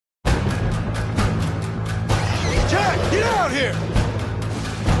out here!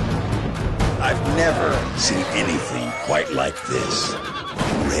 I've never seen anything quite like this.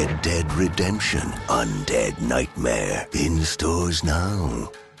 Red Dead Redemption Undead Nightmare in stores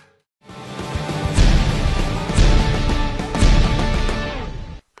now.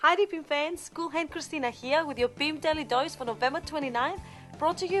 Hi PiMP fans, Cool Hand Christina here with your PiMP Daily Dose for November 29th,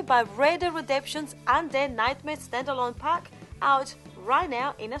 brought to you by Red Dead Redemption's Undead Nightmare Standalone Pack, out right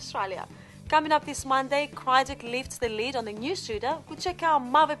now in Australia. Coming up this Monday, Crytek lifts the lead on the new shooter. We'll check out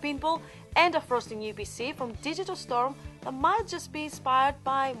Marvel Pinball and a frosty new PC from Digital Storm that might just be inspired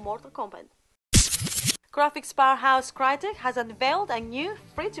by Mortal Kombat. Graphics powerhouse Crytek has unveiled a new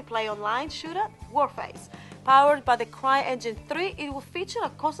free-to-play online shooter, Warface. Powered by the CryEngine 3, it will feature a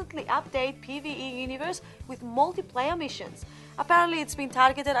constantly updated PvE universe with multiplayer missions. Apparently it's been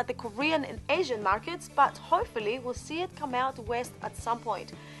targeted at the Korean and Asian markets, but hopefully we'll see it come out west at some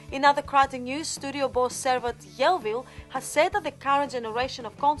point. In other Crytek news, studio boss Servat Yelvil has said that the current generation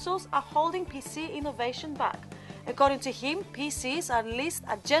of consoles are holding PC innovation back. According to him, PCs are at least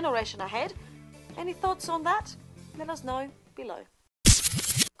a generation ahead. Any thoughts on that? Let us know below.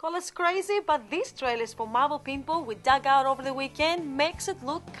 Call us crazy, but these trailers for Marvel Pinball we dug out over the weekend makes it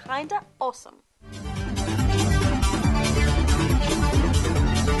look kinda awesome.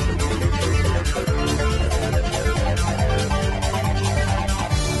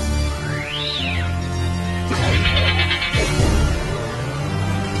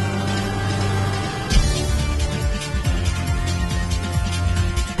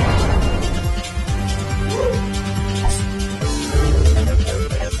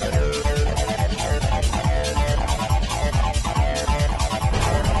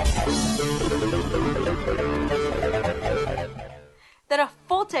 There are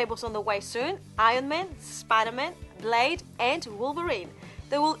 4 tables on the way soon: Iron Man, Spider-Man, Blade and Wolverine.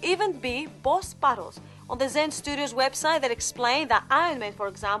 There will even be boss battles. On the Zen Studios website they explain that Iron Man, for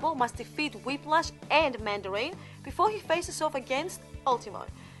example, must defeat Whiplash and Mandarin before he faces off against Ultimo.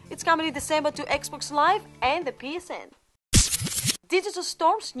 It's coming in December to Xbox Live and the PSN. Digital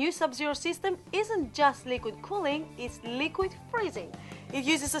Storm's new Sub-Zero system isn't just liquid cooling, it's liquid freezing. It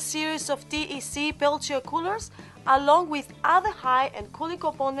uses a series of TEC Peltier coolers along with other high-end cooling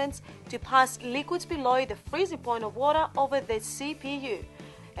components to pass liquids below the freezing point of water over the CPU.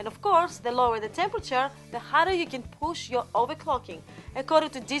 And of course, the lower the temperature, the harder you can push your overclocking. According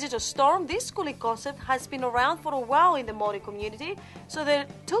to Digital Storm, this cooling concept has been around for a while in the modding community, so they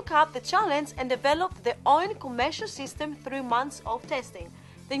took up the challenge and developed their own commercial system through months of testing.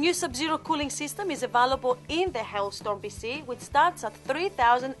 The new Sub-Zero cooling system is available in the Hellstorm PC, which starts at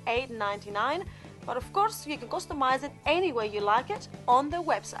 $3,899, but of course you can customize it any way you like it on their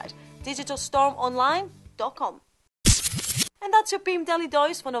website, digitalstormonline.com. And that's your PiMP Daily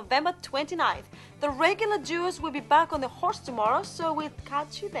Dose for November 29th. The regular duos will be back on the horse tomorrow, so we'll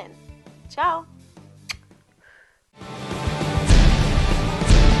catch you then. Ciao!